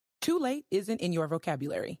Too late isn't in your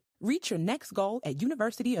vocabulary. Reach your next goal at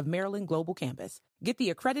University of Maryland Global Campus. Get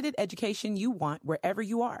the accredited education you want wherever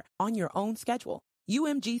you are, on your own schedule.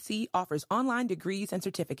 UMGC offers online degrees and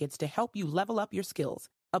certificates to help you level up your skills.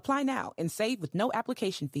 Apply now and save with no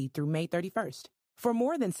application fee through May 31st. For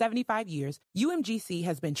more than 75 years, UMGC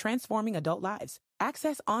has been transforming adult lives.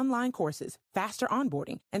 Access online courses, faster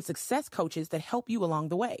onboarding, and success coaches that help you along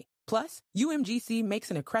the way. Plus, UMGC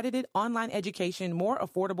makes an accredited online education more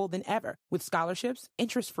affordable than ever with scholarships,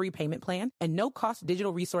 interest-free payment plan, and no-cost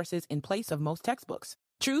digital resources in place of most textbooks.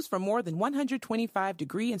 Choose from more than 125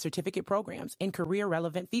 degree and certificate programs in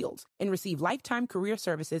career-relevant fields and receive lifetime career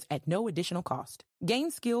services at no additional cost.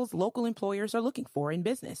 Gain skills local employers are looking for in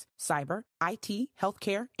business, cyber, IT,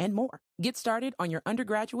 healthcare, and more. Get started on your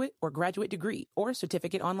undergraduate or graduate degree or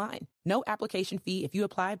certificate online. No application fee if you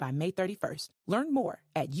apply by May 31st. Learn more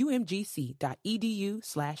at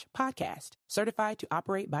umgc.edu/podcast. Certified to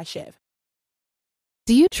operate by Chev.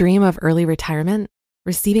 Do you dream of early retirement?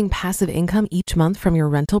 Receiving passive income each month from your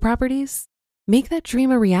rental properties? Make that dream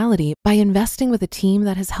a reality by investing with a team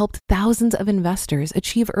that has helped thousands of investors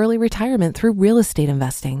achieve early retirement through real estate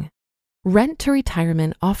investing. Rent to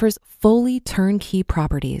Retirement offers fully turnkey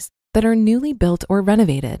properties that are newly built or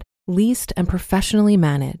renovated, leased, and professionally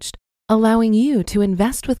managed, allowing you to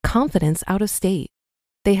invest with confidence out of state.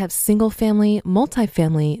 They have single-family,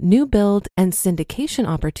 multifamily, new build, and syndication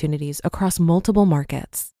opportunities across multiple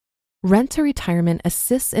markets. Rent to Retirement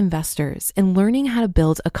assists investors in learning how to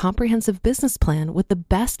build a comprehensive business plan with the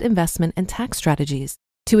best investment and tax strategies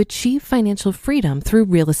to achieve financial freedom through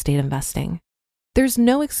real estate investing. There's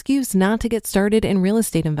no excuse not to get started in real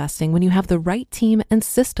estate investing when you have the right team and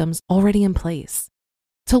systems already in place.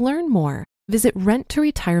 To learn more, visit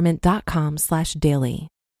renttoretirement.com/daily.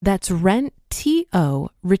 That's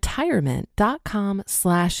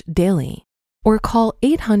renttoretirement.com/daily. Or call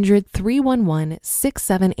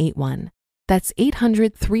 800-311-6781. That's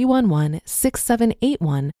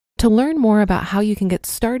 800-311-6781 to learn more about how you can get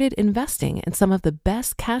started investing in some of the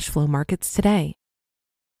best cash flow markets today.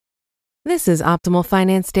 This is Optimal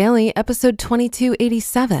Finance Daily, episode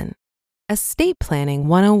 2287, Estate Planning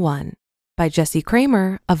 101 by Jesse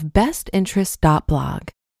Cramer of bestinterest.blog.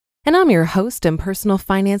 And I'm your host and personal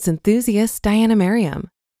finance enthusiast, Diana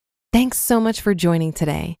Merriam. Thanks so much for joining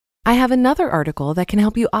today. I have another article that can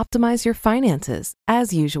help you optimize your finances,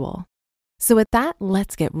 as usual. So with that,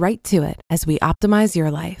 let's get right to it as we optimize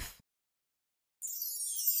your life.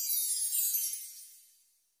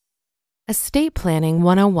 Estate Planning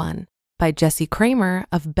 101 by Jesse Cramer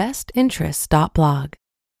of bestinterest.blog.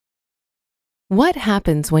 What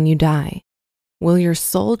happens when you die? Will your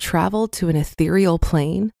soul travel to an ethereal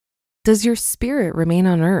plane? Does your spirit remain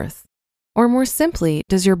on earth? Or more simply,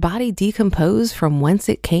 does your body decompose from whence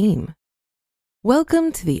it came?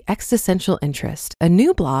 Welcome to the Existential Interest, a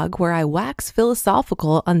new blog where I wax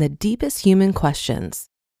philosophical on the deepest human questions.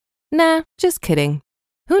 Nah, just kidding.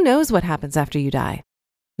 Who knows what happens after you die?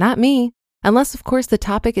 Not me, unless of course the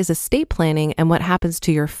topic is estate planning and what happens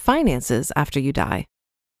to your finances after you die.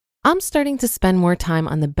 I'm starting to spend more time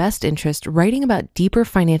on the best interest writing about deeper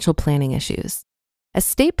financial planning issues.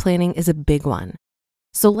 Estate planning is a big one.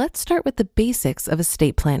 So let's start with the basics of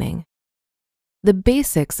estate planning. The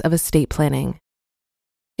basics of estate planning.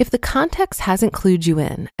 If the context hasn't clued you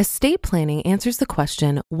in, estate planning answers the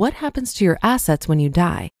question, what happens to your assets when you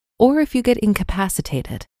die, or if you get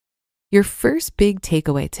incapacitated? Your first big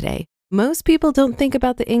takeaway today, most people don't think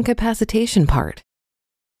about the incapacitation part.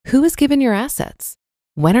 Who is given your assets?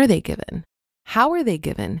 When are they given? How are they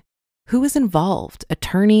given? Who is involved?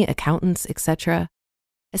 Attorney, accountants, etc.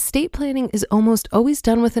 Estate planning is almost always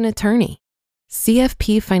done with an attorney.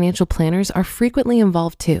 CFP financial planners are frequently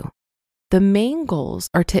involved too. The main goals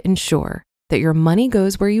are to ensure that your money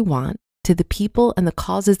goes where you want, to the people and the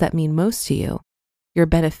causes that mean most to you. Your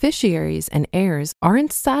beneficiaries and heirs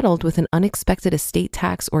aren't saddled with an unexpected estate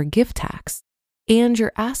tax or gift tax, and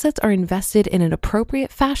your assets are invested in an appropriate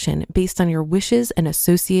fashion based on your wishes and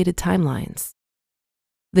associated timelines.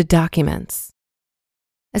 The documents.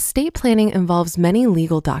 Estate planning involves many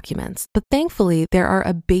legal documents, but thankfully there are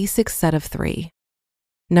a basic set of 3.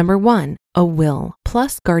 Number 1, a will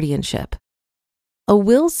plus guardianship. A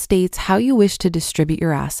will states how you wish to distribute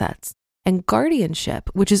your assets, and guardianship,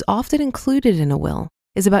 which is often included in a will,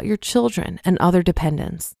 is about your children and other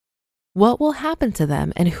dependents. What will happen to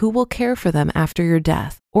them and who will care for them after your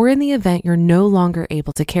death, or in the event you're no longer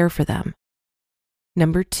able to care for them.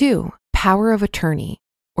 Number 2, power of attorney,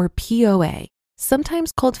 or POA,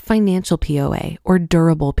 sometimes called financial POA or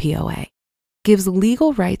durable POA, gives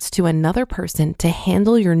legal rights to another person to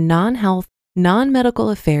handle your non-health, non-medical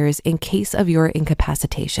affairs in case of your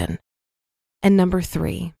incapacitation. And number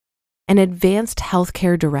 3, an Advanced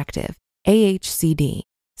Healthcare Directive, AHCD,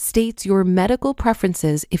 states your medical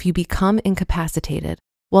preferences if you become incapacitated,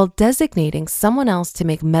 while designating someone else to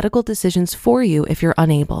make medical decisions for you if you're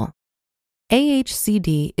unable.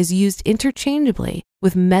 AHCD is used interchangeably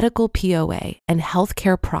with medical POA and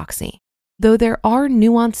healthcare proxy, though there are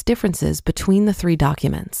nuanced differences between the 3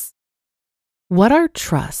 documents. What are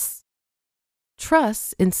trusts?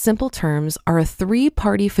 Trusts, in simple terms, are a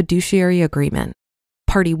 3-party fiduciary agreement.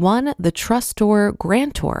 Party 1, the trustor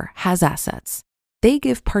grantor, has assets. They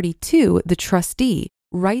give Party 2, the trustee,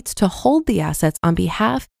 rights to hold the assets on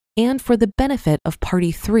behalf and for the benefit of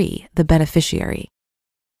Party 3, the beneficiary.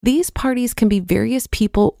 These parties can be various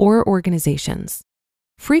people or organizations.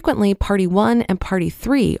 Frequently, Party 1 and Party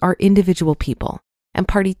 3 are individual people, and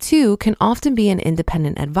Party 2 can often be an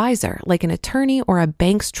independent advisor, like an attorney or a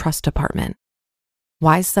bank's trust department.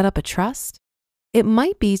 Why set up a trust? It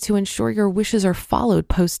might be to ensure your wishes are followed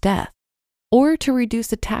post-death, or to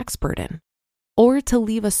reduce a tax burden, or to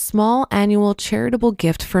leave a small annual charitable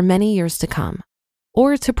gift for many years to come,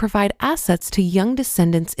 or to provide assets to young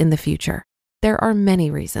descendants in the future. There are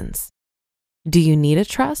many reasons. Do you need a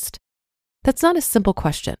trust? That's not a simple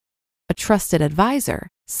question. A trusted advisor,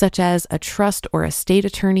 such as a trust or estate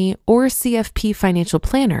attorney or CFP financial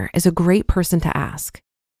planner, is a great person to ask.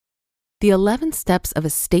 The 11 steps of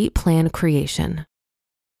estate plan creation.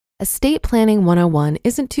 Estate planning 101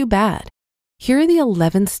 isn't too bad. Here are the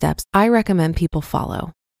 11 steps I recommend people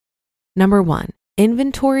follow. Number 1,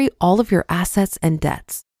 inventory all of your assets and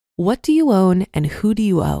debts. What do you own and who do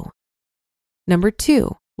you owe? Number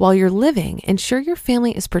 2, while you're living, ensure your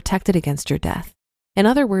family is protected against your death. In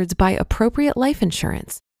other words, buy appropriate life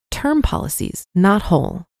insurance, term policies, not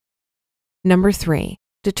whole. Number 3,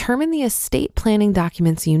 determine the estate planning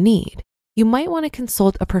documents you need. You might want to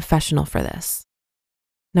consult a professional for this.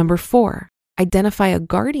 Number 4, identify a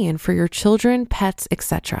guardian for your children, pets,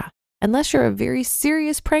 etc. Unless you're a very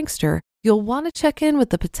serious prankster, you'll want to check in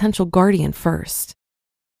with the potential guardian first.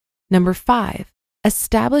 Number 5,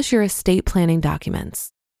 establish your estate planning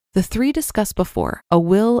documents. The 3 discussed before, a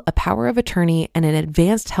will, a power of attorney, and an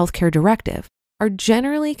advanced healthcare directive, are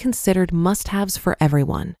generally considered must-haves for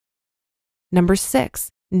everyone. Number 6,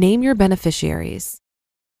 name your beneficiaries.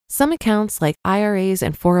 Some accounts like IRAs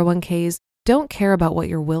and 401ks don't care about what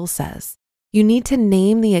your will says. You need to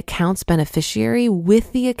name the account's beneficiary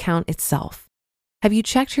with the account itself. Have you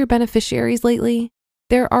checked your beneficiaries lately?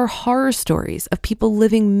 There are horror stories of people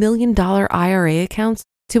living million-dollar IRA accounts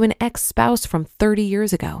to an ex-spouse from 30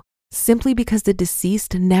 years ago, simply because the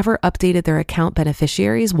deceased never updated their account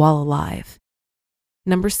beneficiaries while alive.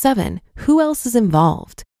 Number 7, who else is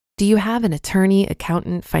involved? Do you have an attorney,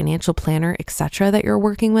 accountant, financial planner, etc. that you're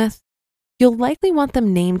working with? You'll likely want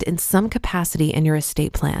them named in some capacity in your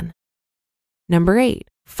estate plan. Number 8,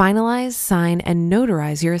 finalize, sign, and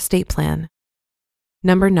notarize your estate plan.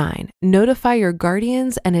 Number 9, notify your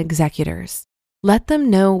guardians and executors. Let them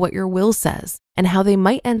know what your will says and how they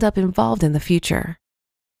might end up involved in the future.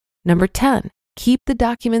 Number 10, keep the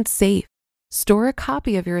documents safe. Store a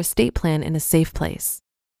copy of your estate plan in a safe place.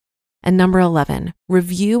 And number 11,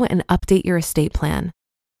 review and update your estate plan.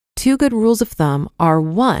 2 good rules of thumb are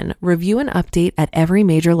 1, review and update at every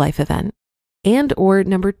major life event, and or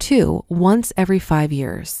number 2, once every 5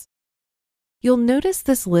 years. You'll notice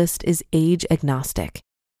this list is age agnostic.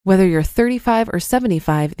 Whether you're 35 or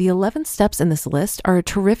 75, the 11 steps in this list are a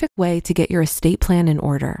terrific way to get your estate plan in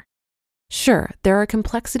order. Sure, there are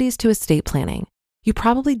complexities to estate planning. You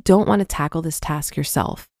probably don't want to tackle this task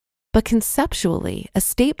yourself. But conceptually,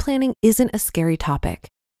 estate planning isn't a scary topic.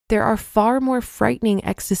 There are far more frightening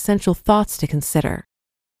existential thoughts to consider.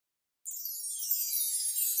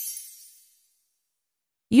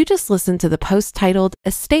 You just listened to the post titled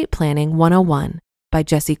Estate Planning 101 by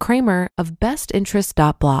Jesse Cramer of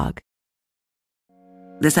bestinterest.blog.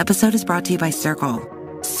 This episode is brought to you by Circle.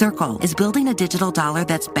 Circle is building a digital dollar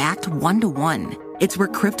that's backed 1-to-1. It's where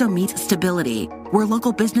crypto meets stability, where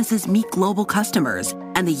local businesses meet global customers,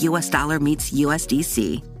 and the US dollar meets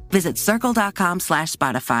USDC. Visit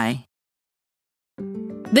circle.com/Spotify.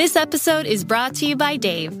 This episode is brought to you by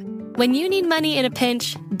Dave. When you need money in a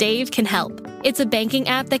pinch, Dave can help. It's a banking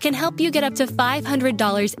app that can help you get up to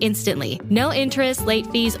 $500 instantly. No interest, late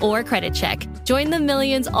fees, or credit check. Join the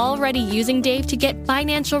millions already using Dave to get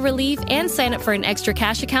financial relief and sign up for an extra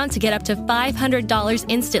cash account to get up to $500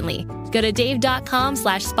 instantly. Go to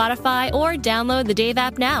dave.com/Spotify or download the Dave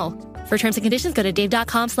app now. For terms and conditions, go to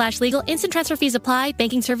dave.com/legal. Instant transfer fees apply.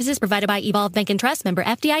 Banking services provided by Evolve Bank and Trust, member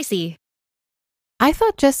FDIC. I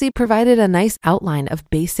thought Jesse provided a nice outline of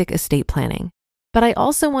basic estate planning, but I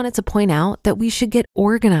also wanted to point out that we should get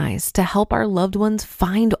organized to help our loved ones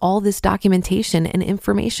find all this documentation and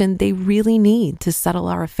information they really need to settle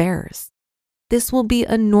our affairs. This will be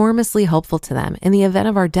enormously helpful to them in the event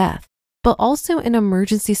of our death, but also in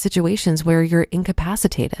emergency situations where you're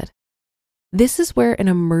incapacitated. This is where an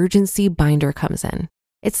emergency binder comes in.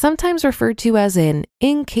 It's sometimes referred to as an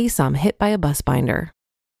in case I'm hit by a bus binder.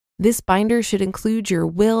 This binder should include your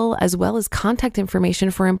will as well as contact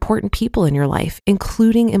information for important people in your life,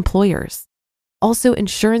 including employers. Also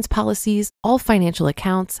insurance policies, all financial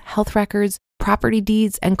accounts, health records, property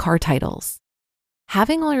deeds, and car titles.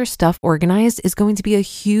 Having all your stuff organized is going to be a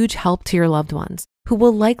huge help to your loved ones, who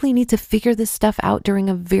will likely need to figure this stuff out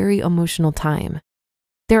during a very emotional time.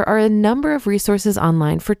 There are a number of resources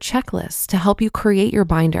online for checklists to help you create your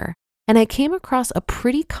binder, and I came across a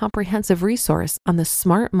pretty comprehensive resource on the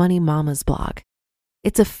Smart Money Mamas blog.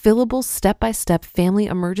 It's a fillable step-by-step family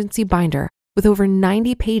emergency binder with over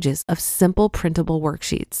 90 pages of simple printable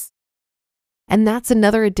worksheets. And that's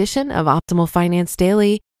another edition of Optimal Finance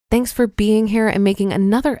Daily. Thanks for being here and making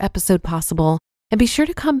another episode possible. And be sure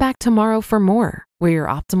to come back tomorrow for more, where your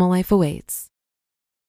optimal life awaits.